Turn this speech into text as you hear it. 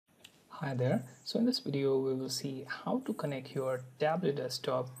Hi there. So in this video we will see how to connect your Tableau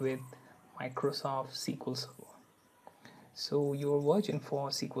desktop with Microsoft SQL Server. So your version for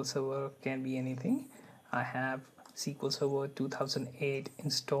SQL Server can be anything. I have SQL Server 2008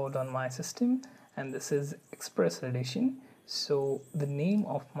 installed on my system and this is Express Edition. So the name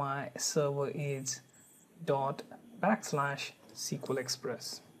of my server is /SQL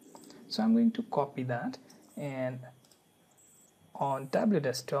Express. So I'm going to copy that, and on Tableau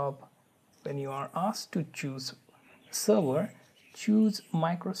desktop, when you are asked to choose server, choose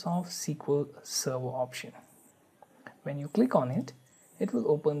Microsoft SQL Server option. When you click on it, it will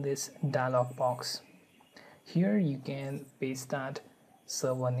open this dialog box. Here you can paste that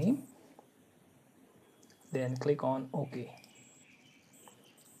server name, then click on OK.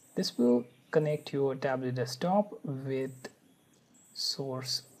 This will connect your Tableau desktop with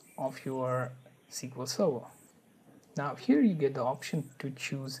source of your SQL Server. Now here you get the option to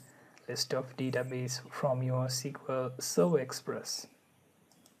choose list of database from your SQL Server Express.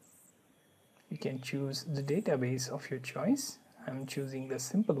 You can choose the database of your choice. I'm choosing the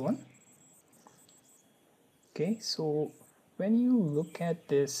simple one. Okay, so when you look at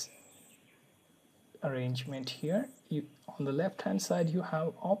this arrangement here, on the left hand side you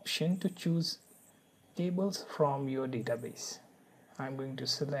have option to choose tables from your database. I'm going to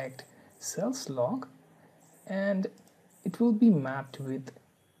select sales log and it will be mapped with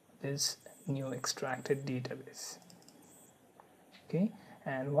this new extracted database. Okay,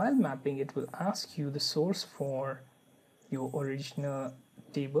 and while mapping it will ask you the source for your original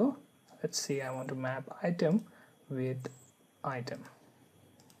table. Let's say I want to map item with item.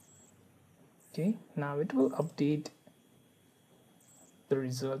 Okay, now it will update the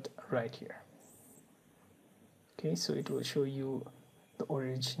result right here. Okay, so it will show you the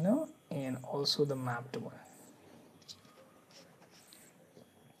original and also the mapped one.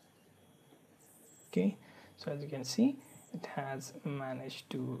 Okay, so as you can see, it has managed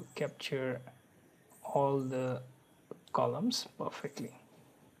to capture all the columns perfectly.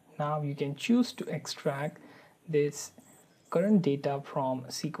 Now you can choose to extract this current data from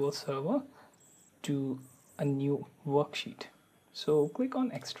SQL Server to a new worksheet. So click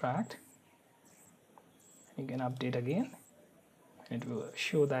on extract. You can update again. It will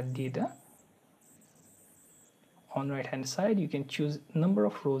show that data. On right hand side you can choose number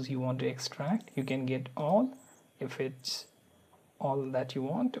of rows you want to extract. You can get all if it's all that you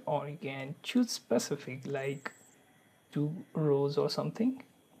want, or you can choose specific like 2 rows or something.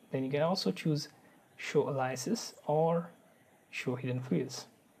 Then you can also choose show aliases or show hidden fields.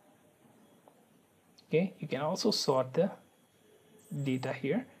 Okay, you can also sort the data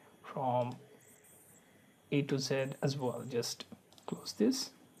here from A to Z as well. Just close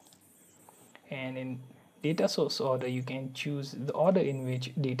this, and in data source order you can choose the order in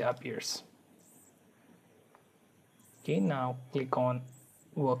which data appears. Okay, now click on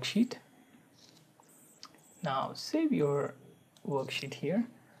worksheet. Now save your worksheet here.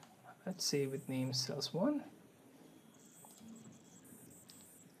 Let's say with name sales 1.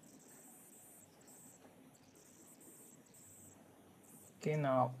 Okay,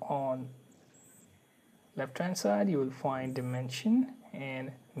 now on left hand side you will find dimension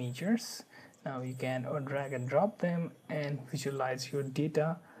and measures. Now you can drag and drop them and visualize your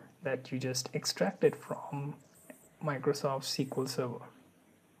data that you just extracted from Microsoft SQL Server.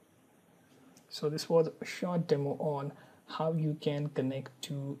 So this was a short demo on how you can connect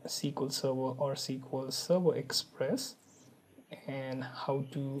to SQL Server or SQL Server Express and how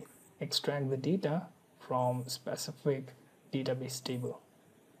to extract the data from specific database table.